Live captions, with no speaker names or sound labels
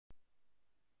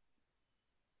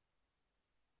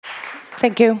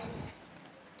Thank you.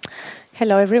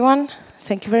 Hello, everyone.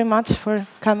 Thank you very much for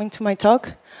coming to my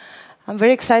talk. I'm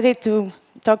very excited to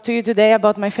talk to you today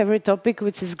about my favorite topic,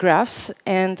 which is graphs,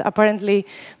 and apparently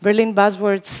Berlin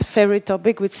Buzzwords' favorite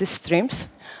topic, which is streams.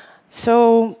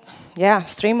 So, yeah,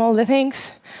 stream all the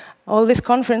things. All this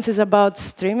conference is about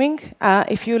streaming.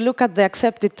 If you look at the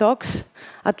accepted talks,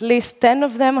 at least 10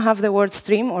 of them have the word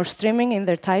stream or streaming in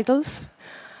their titles.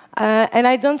 And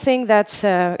I don't think that's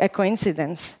a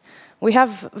coincidence. We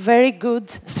have very good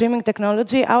streaming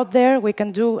technology out there. We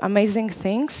can do amazing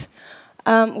things.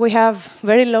 We have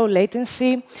very low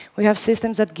latency. We have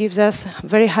systems that gives us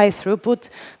very high throughput,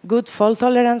 good fault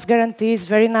tolerance guarantees,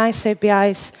 very nice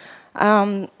APIs.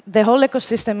 The whole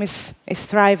ecosystem is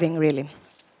thriving, really.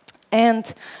 And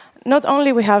not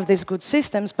only we have these good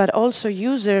systems, but also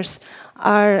users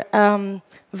are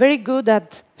very good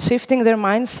at shifting their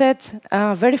mindset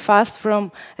very fast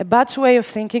from a batch way of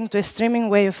thinking to a streaming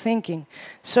way of thinking.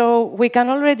 So we can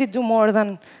already do more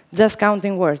than just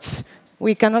counting words.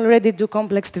 We can already do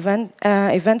complex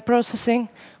event processing.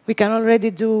 We can already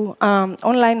do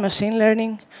online machine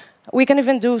learning. We can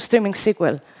even do streaming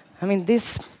SQL. I mean,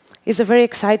 this is a very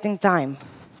exciting time.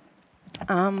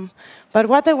 But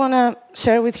what I want to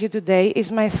share with you today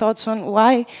is my thoughts on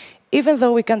why, even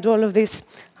though we can do all of this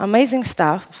amazing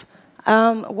stuff,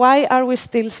 why are we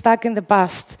still stuck in the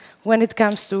past when it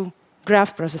comes to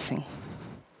graph processing?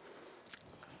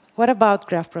 What about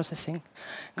graph processing?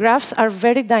 Graphs are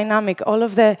very dynamic. All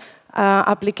of the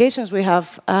applications we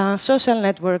have, social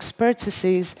networks,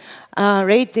 purchases,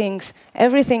 ratings,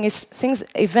 everything is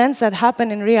events that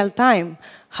happen in real time.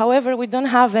 However, we don't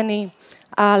have any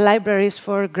libraries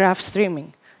for graph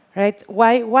streaming, right?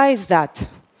 Why is that?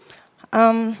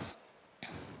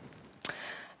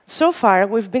 So far,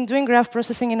 we've been doing graph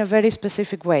processing in a very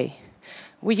specific way.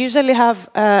 We usually have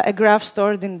a graph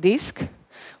stored in disk.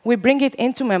 We bring it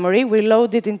into memory. We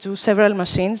load it into several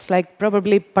machines, like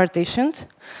probably partitioned.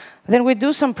 Then we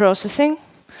do some processing.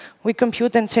 We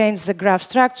compute and change the graph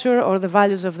structure or the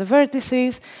values of the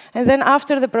vertices. And then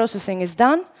after the processing is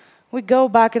done, we go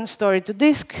back and store it to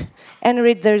disk and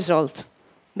read the result.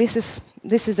 This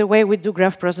is the way we do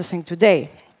graph processing today.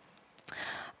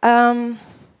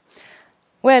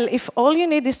 Well, if all you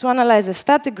need is to analyze a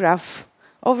static graph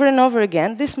over and over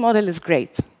again, this model is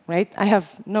great, right? I have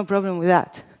no problem with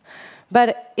that.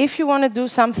 But if you want to do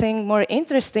something more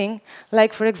interesting,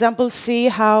 like, for example, see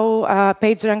how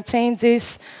PageRank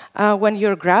changes when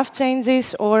your graph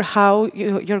changes, or how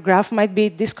your graph might be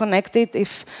disconnected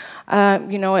if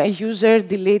a user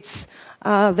deletes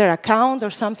their account or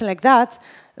something like that,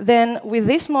 then with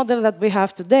this model that we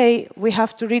have today, we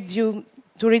have to redo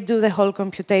the whole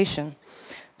computation.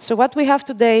 So what we have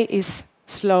today is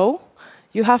slow.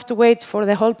 You have to wait for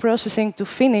the whole processing to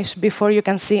finish before you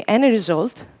can see any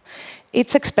result.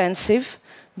 It's expensive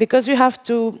because you have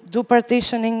to do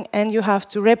partitioning and you have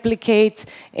to replicate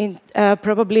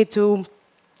probably to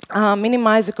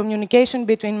minimize the communication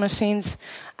between machines.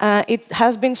 It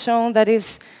has been shown that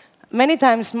it's many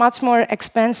times much more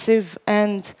expensive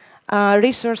and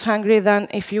resource hungry than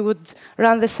if you would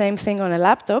run the same thing on a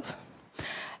laptop.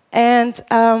 And,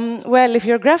 well, if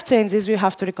your graph changes, you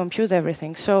have to recompute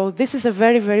everything. So this is a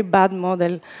very, very bad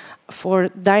model for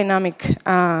dynamic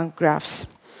graphs.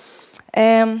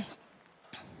 And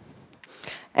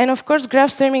of course,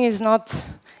 graph streaming is not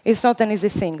an easy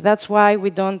thing. That's why we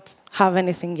don't have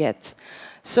anything yet.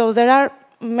 So there are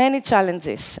many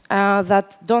challenges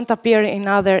that don't appear in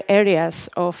other areas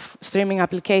of streaming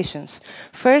applications.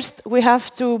 First, we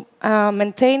have to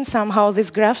maintain somehow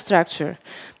this graph structure,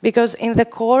 because in the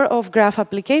core of graph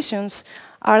applications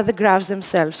are the graphs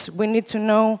themselves. We need to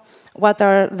know what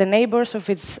are the neighbors of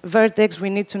its vertex. We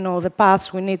need to know the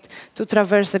paths. We need to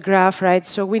traverse the graph, right?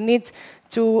 So we need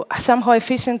to somehow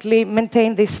efficiently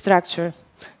maintain this structure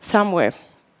somewhere.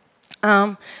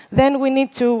 Then we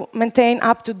need to maintain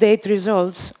up-to-date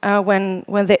results when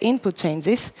the input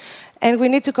changes. And we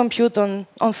need to compute on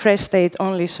fresh state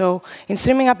only. So in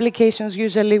streaming applications,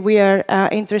 usually we are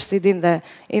interested in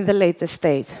the latest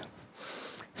state.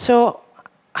 So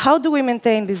how do we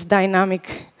maintain this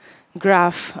dynamic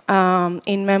graph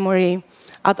in memory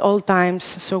at all times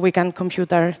so we can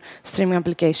compute our streaming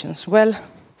applications? Well,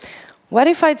 what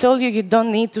if I told you you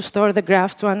don't need to store the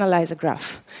graph to analyze a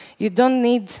graph? You don't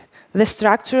need the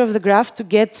structure of the graph to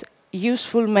get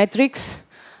useful metrics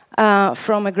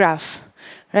from a graph,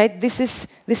 right? This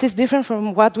is different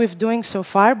from what we've doing so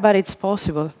far, but it's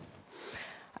possible.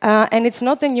 And it's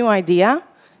not a new idea.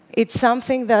 It's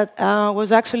something that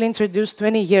was actually introduced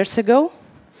 20 years ago,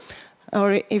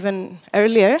 or even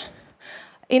earlier,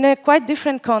 in a quite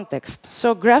different context.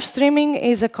 So graph streaming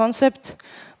is a concept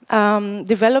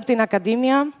developed in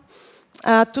academia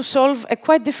to solve a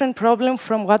quite different problem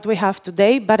from what we have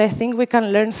today, but I think we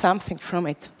can learn something from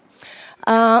it.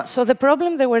 So the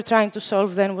problem they were trying to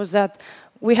solve then was that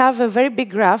we have a very big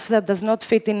graph that does not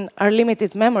fit in our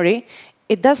limited memory.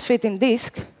 It does fit in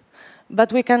disk,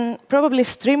 but we can probably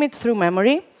stream it through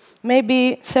memory,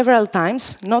 maybe several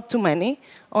times, not too many,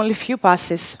 only few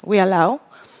passes we allow,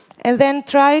 and then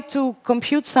try to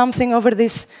compute something over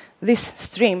this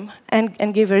stream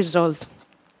and give a result.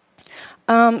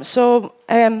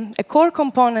 A core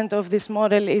component of this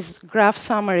model is graph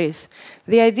summaries.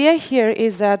 The idea here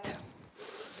is that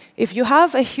if you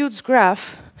have a huge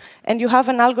graph and you have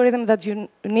an algorithm that you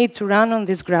need to run on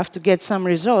this graph to get some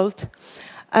result,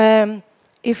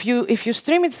 if you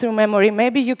stream it through memory,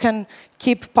 maybe you can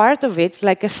keep part of it,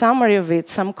 like a summary of it,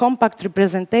 some compact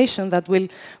representation that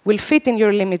will fit in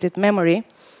your limited memory,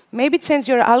 maybe change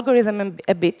your algorithm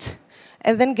a bit,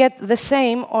 and then get the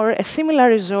same or a similar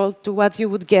result to what you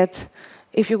would get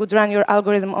if you would run your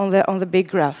algorithm on the big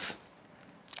graph.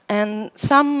 And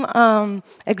some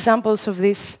examples of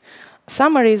these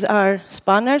summaries are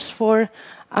spanners for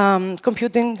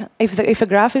computing if a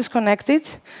graph is connected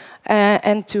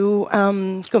and to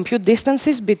compute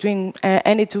distances between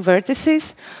any two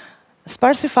vertices.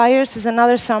 Sparsifiers is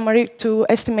another summary to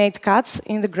estimate cuts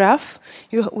in the graph.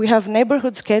 We have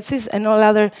neighborhood sketches and all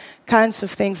other kinds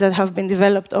of things that have been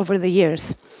developed over the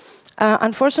years.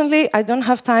 Unfortunately, I don't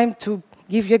have time to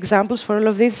give you examples for all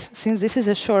of this, since this is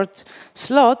a short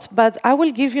slot, but I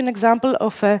will give you an example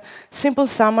of a simple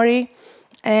summary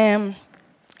in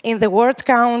the word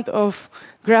count of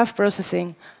graph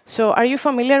processing. So are you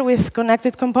familiar with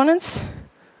connected components?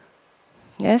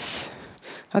 Yes?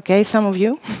 OK, some of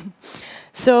you.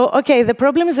 So, OK, the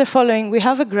problem is the following. We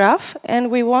have a graph, and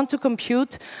we want to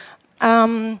compute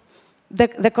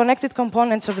the connected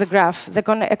components of the graph.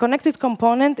 A connected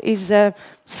component is a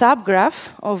subgraph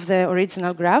of the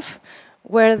original graph,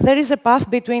 where there is a path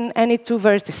between any two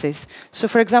vertices. So,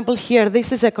 for example, here,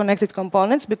 this is a connected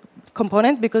component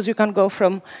because you can go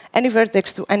from any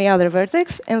vertex to any other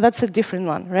vertex, and that's a different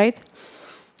one, right?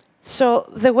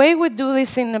 So the way we do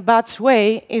this in a batch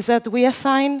way is that we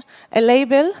assign a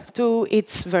label to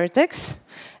each vertex,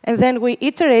 and then we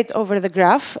iterate over the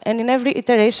graph, and in every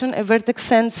iteration, a vertex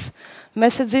sends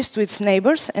messages to its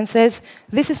neighbors and says,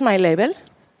 this is my label.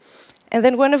 And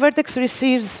then when a vertex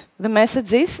receives the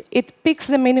messages, it picks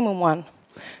the minimum one.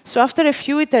 So after a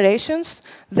few iterations,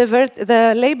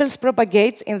 the labels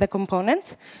propagate in the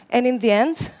component, and in the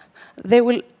end,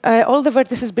 all the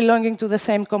vertices belonging to the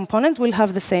same component will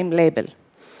have the same label.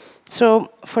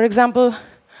 So, for example,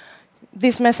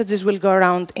 these messages will go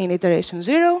around in iteration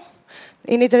 0.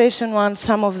 In iteration 1,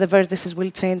 some of the vertices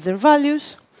will change their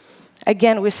values.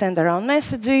 Again, we send around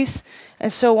messages,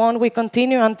 and so on. We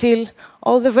continue until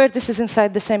all the vertices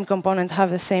inside the same component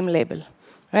have the same label,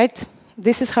 right?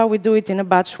 This is how we do it in a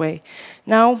batch way.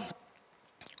 Now,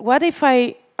 what if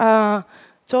I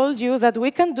told you that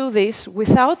we can do this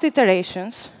without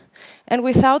iterations and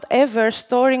without ever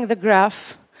storing the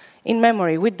graph in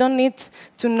memory? We don't need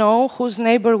to know who's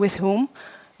neighbor with whom.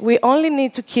 We only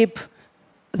need to keep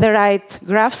the right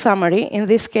graph summary, in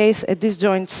this case, a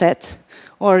disjoint set,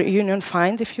 or union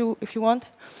find, if you want.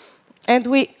 And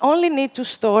we only need to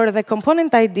store the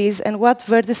component IDs and what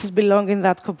vertices belong in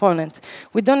that component.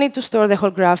 We don't need to store the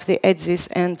whole graph, the edges,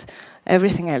 and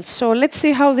everything else. So let's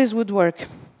see how this would work.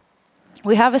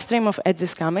 We have a stream of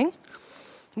edges coming.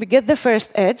 We get the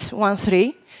first edge, 1,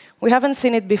 3. We haven't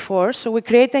seen it before, so we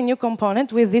create a new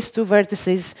component with these two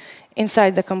vertices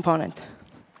inside the component.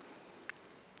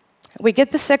 We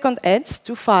get the second edge,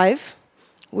 2, 5.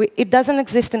 It doesn't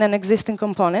exist in an existing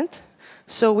component,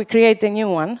 so we create a new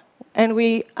one. And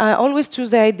we always choose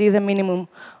the ID, the minimum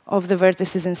of the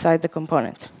vertices inside the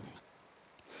component.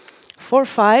 4,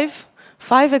 5.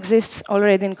 5 exists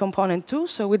already in component 2,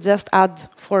 so we just add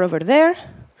 4 over there.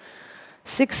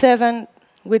 6, 7,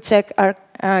 we check our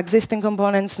existing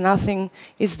components. Nothing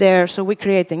is there, so we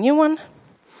create a new one.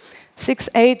 6,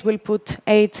 8, we'll put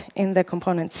 8 in the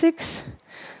component 6.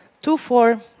 2,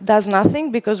 4 does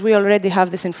nothing, because we already have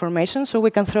this information, so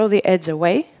we can throw the edge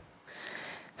away.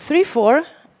 3, 4.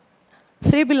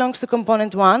 3 belongs to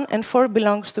component 1, and 4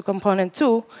 belongs to component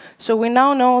 2. So we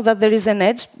now know that there is an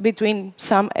edge between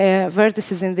some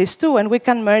vertices in these two, and we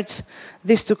can merge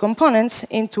these two components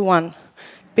into one,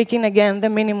 picking again the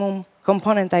minimum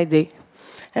component ID.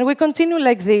 And we continue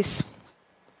like this,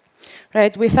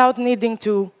 right, without needing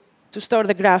to store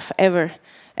the graph ever.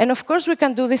 And of course, we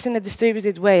can do this in a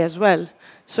distributed way as well.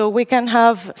 So we can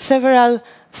have several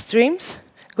streams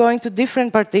going to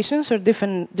different partitions or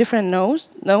different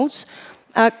nodes.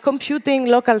 computing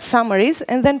local summaries,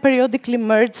 and then periodically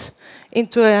merge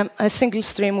into a single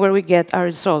stream where we get our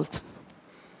result.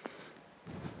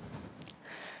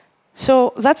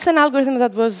 So that's an algorithm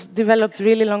that was developed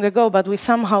really long ago, but we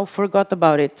somehow forgot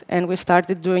about it, and we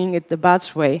started doing it the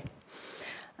Buzz way.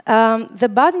 The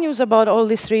bad news about all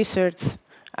this research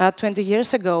 20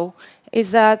 years ago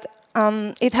is that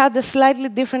it had a slightly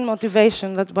different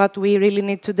motivation than what we really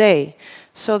need today.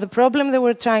 So the problem they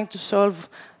were trying to solve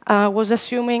was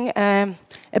assuming a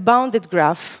bounded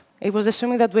graph. It was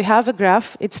assuming that we have a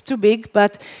graph, it's too big,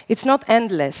 but it's not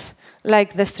endless,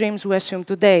 like the streams we assume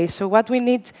today. So what we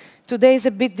need today is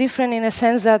a bit different in a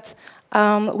sense that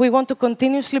we want to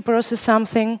continuously process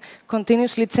something,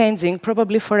 continuously changing,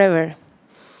 probably forever.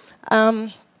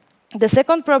 The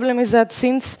second problem is that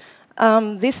since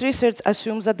this research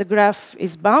assumes that the graph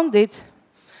is bounded,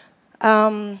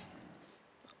 some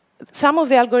of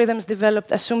the algorithms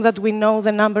developed assume that we know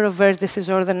the number of vertices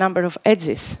or the number of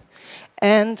edges.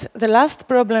 And the last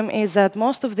problem is that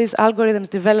most of these algorithms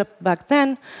developed back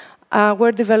then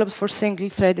were developed for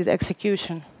single-threaded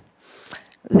execution.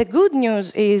 The good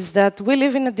news is that we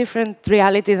live in a different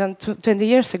reality than 20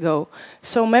 years ago.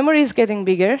 So memory is getting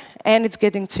bigger, and it's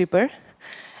getting cheaper.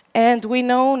 And we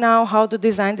know now how to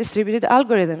design distributed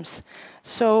algorithms.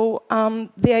 So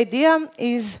the idea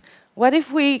is, what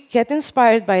if we get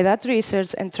inspired by that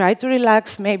research and try to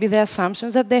relax maybe the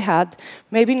assumptions that they had,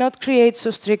 maybe not create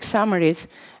so strict summaries,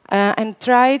 and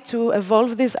try to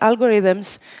evolve these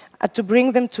algorithms to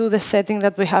bring them to the setting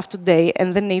that we have today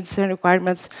and the needs and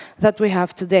requirements that we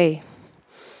have today.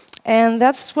 And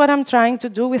that's what I'm trying to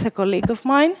do with a colleague of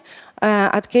mine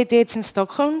at KTH in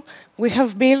Stockholm. We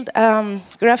have built a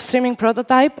graph streaming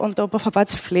prototype on top of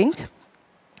Apache Flink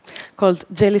called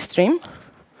JellyStream.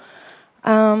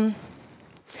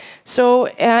 So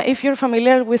if you're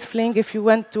familiar with Flink, if you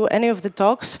went to any of the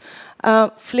talks,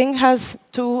 Flink has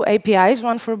two APIs,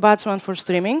 one for batch, one for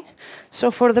streaming.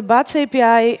 So for the batch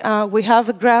API, we have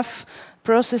a graph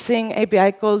processing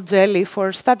API called Jelly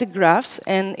for static graphs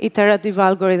and iterative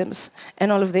algorithms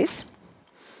and all of this.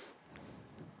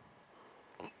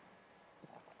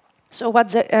 So what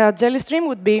JellyStream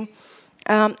would be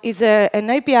is an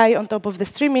API on top of the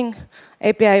streaming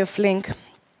API of Flink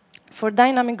for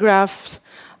dynamic graphs,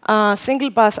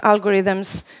 single-pass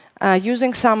algorithms,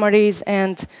 using summaries,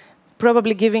 and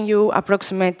probably giving you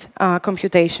approximate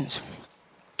computations.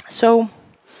 So,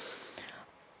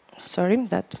 sorry,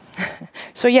 that.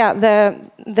 So yeah,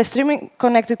 the streaming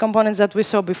connected components that we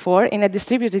saw before in a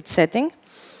distributed setting,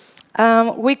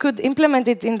 we could implement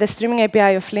it in the streaming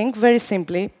API of Flink very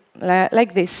simply,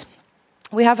 like this.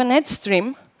 We have an edge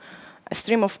stream, a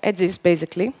stream of edges,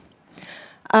 basically.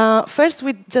 First,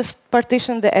 we just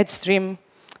partition the edge stream.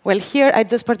 Well, here I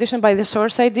just partition by the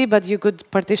source ID, but you could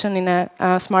partition in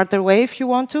a smarter way if you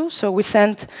want to. So we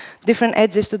send different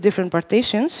edges to different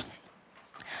partitions.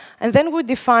 And then we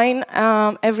define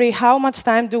every how much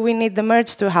time do we need the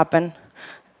merge to happen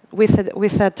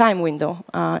with a time window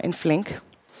in Flink.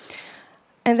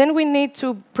 And then we need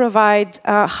to provide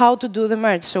how to do the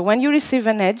merge. So when you receive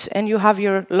an edge and you have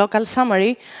your local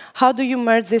summary, how do you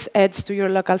merge this edge to your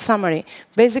local summary?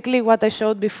 Basically, what I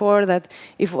showed before, that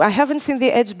if I haven't seen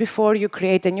the edge before, you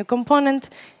create a new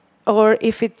component, or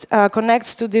if it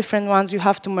connects to different ones, you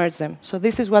have to merge them. So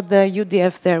this is what the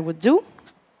UDF there would do.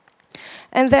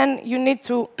 And then you need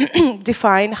to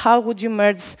define how would you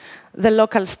merge the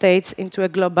local states into a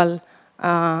global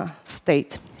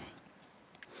state.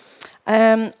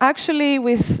 Actually,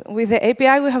 with the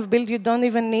API we have built, you don't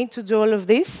even need to do all of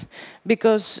this,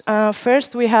 because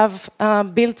first we have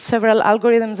built several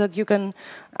algorithms that you can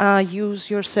use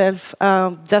yourself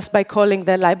just by calling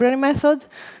the library method.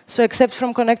 So except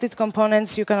from connected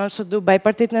components, you can also do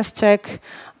bipartiteness check,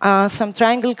 some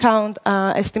triangle count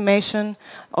estimation,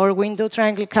 or window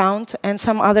triangle count, and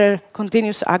some other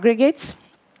continuous aggregates.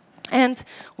 And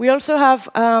we also have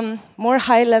more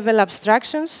high-level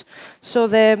abstractions. So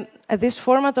this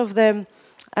format of the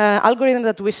algorithm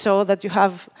that we saw, that you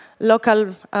have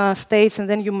local states and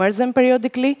then you merge them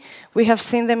periodically, we have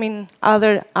seen them in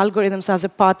other algorithms as a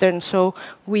pattern. So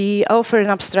we offer an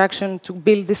abstraction to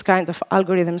build this kind of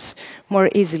algorithms more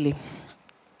easily.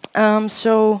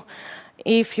 So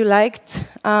if you liked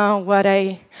what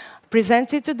I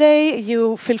presented today,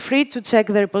 you feel free to check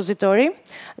the repository.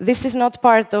 This is not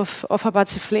part of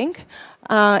Apache Flink.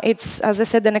 It's, as I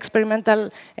said, an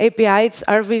experimental API. It's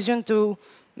our vision to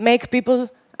make people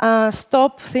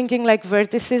stop thinking like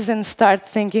vertices and start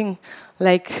thinking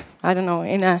like, I don't know,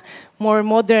 in a more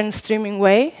modern streaming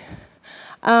way.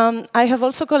 I have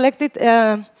also collected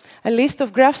a list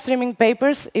of graph streaming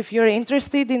papers if you're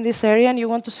interested in this area and you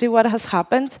want to see what has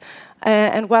happened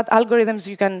and what algorithms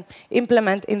you can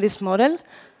implement in this model.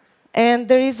 And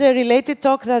there is a related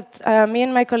talk that me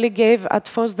and my colleague gave at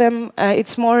FOSDEM.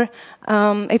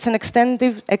 It's an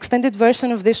extended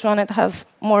version of this one. It has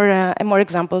more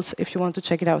examples if you want to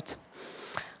check it out.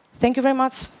 Thank you very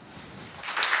much.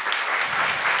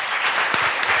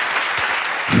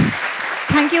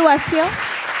 Thank you, Vasia.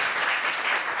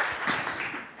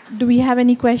 Do we have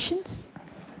any questions?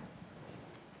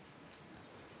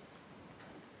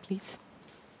 Please.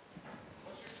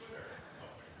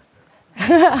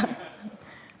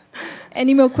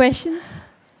 Any more questions?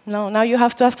 No, now you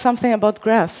have to ask something about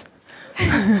graphs.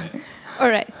 All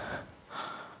right.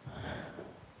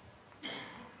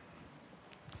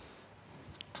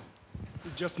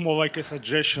 Just more like a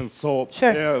suggestion. So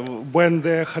sure. When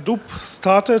the Hadoop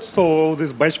started, so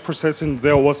this batch processing,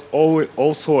 there was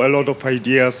also a lot of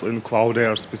ideas in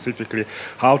Cloudera specifically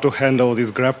how to handle these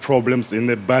graph problems in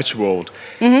the batch world.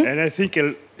 Mm-hmm. And I think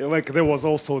like there was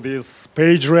also this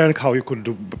PageRank, how you could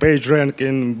do PageRank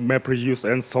in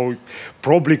MapReduce, and so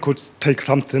probably could take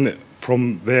something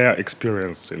from their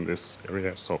experience in this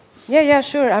area. So. Yeah,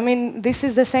 sure. I mean, this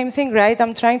is the same thing, right?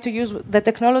 I'm trying to use the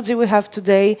technology we have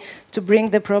today to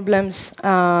bring the problems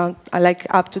like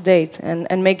up to date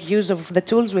and make use of the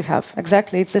tools we have.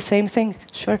 Exactly, it's the same thing.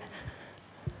 Sure.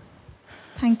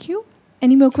 Thank you.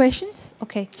 Any more questions?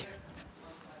 Okay.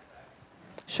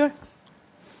 Sure.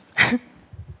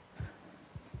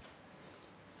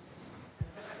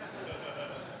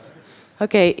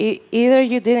 Okay, either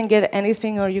you didn't get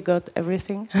anything or you got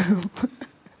everything.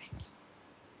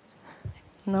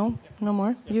 No? No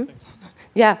more? You?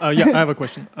 Yeah. Yeah, I have a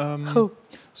question. Who?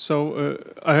 So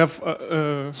I have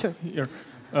sure. Here.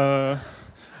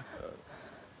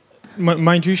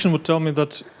 My intuition would tell me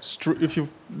that if you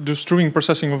do streaming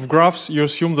processing of graphs, you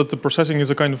assume that the processing is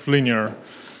a kind of linear.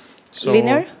 So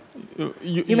linear?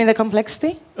 You mean the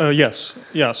complexity? Yes.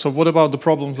 Yeah. So what about the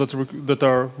problems that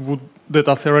are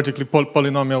theoretically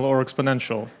polynomial or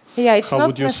exponential? Yeah, it's How not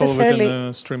would you solve it in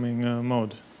a streaming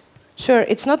mode? Sure,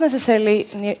 it's not necessarily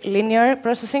linear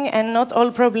processing, and not all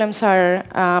problems are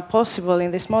possible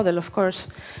in this model, of course.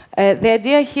 The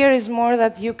idea here is more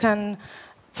that you can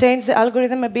change the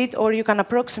algorithm a bit, or you can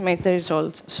approximate the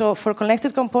result. So for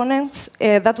connected components,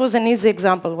 that was an easy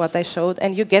example, what I showed,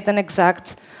 and you get an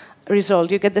exact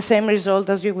result. You get the same result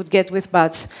as you would get with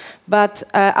bbuzz. But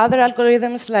other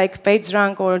algorithms like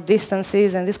PageRank or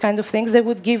distances and these kind of things, they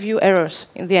would give you errors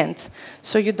in the end.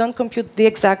 So you don't compute the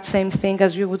exact same thing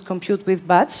as you would compute with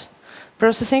bbuzz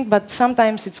processing, but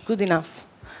sometimes it's good enough,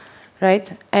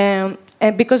 right? And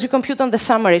because you compute on the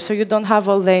summary, so you don't have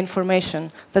all the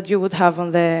information that you would have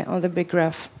on the big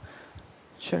graph.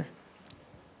 Sure.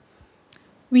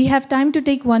 We have time to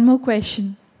take one more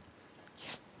question.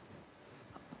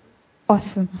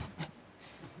 Awesome.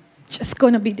 Just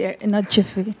going to be there in a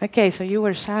jiffy. OK, so you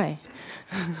were shy.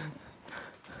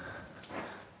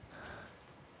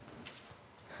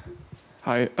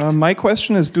 Hi. My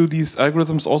question is, do these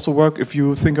algorithms also work if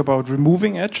you think about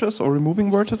removing edges or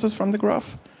removing vertices from the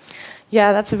graph?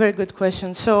 Yeah, that's a very good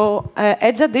question. So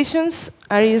edge additions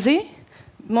are easy.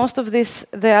 Most of the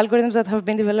algorithms that have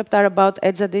been developed are about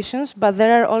edge additions, but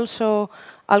there are also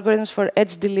algorithms for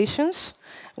edge deletions,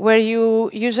 where you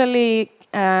usually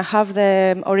have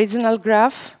the original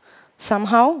graph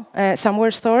somehow, somewhere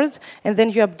stored, and then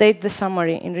you update the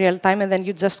summary in real time, and then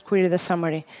you just query the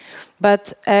summary.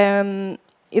 But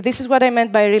this is what I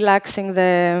meant by relaxing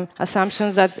the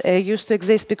assumptions that used to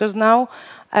exist, because now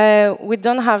we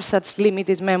don't have such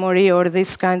limited memory or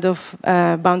this kind of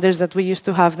boundaries that we used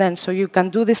to have then. So you can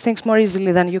do these things more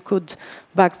easily than you could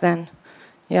back then.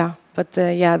 Yeah. But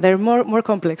yeah, they're more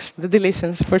complex, the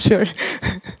deletions, for sure.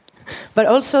 But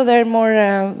also they're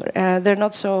they're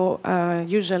not so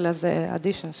usual as the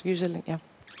additions, usually, yeah.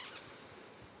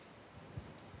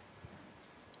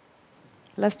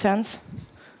 Last chance?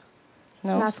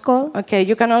 No? Last call? OK,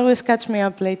 you can always catch me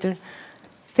up later.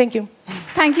 Thank you.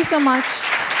 Thank you so much.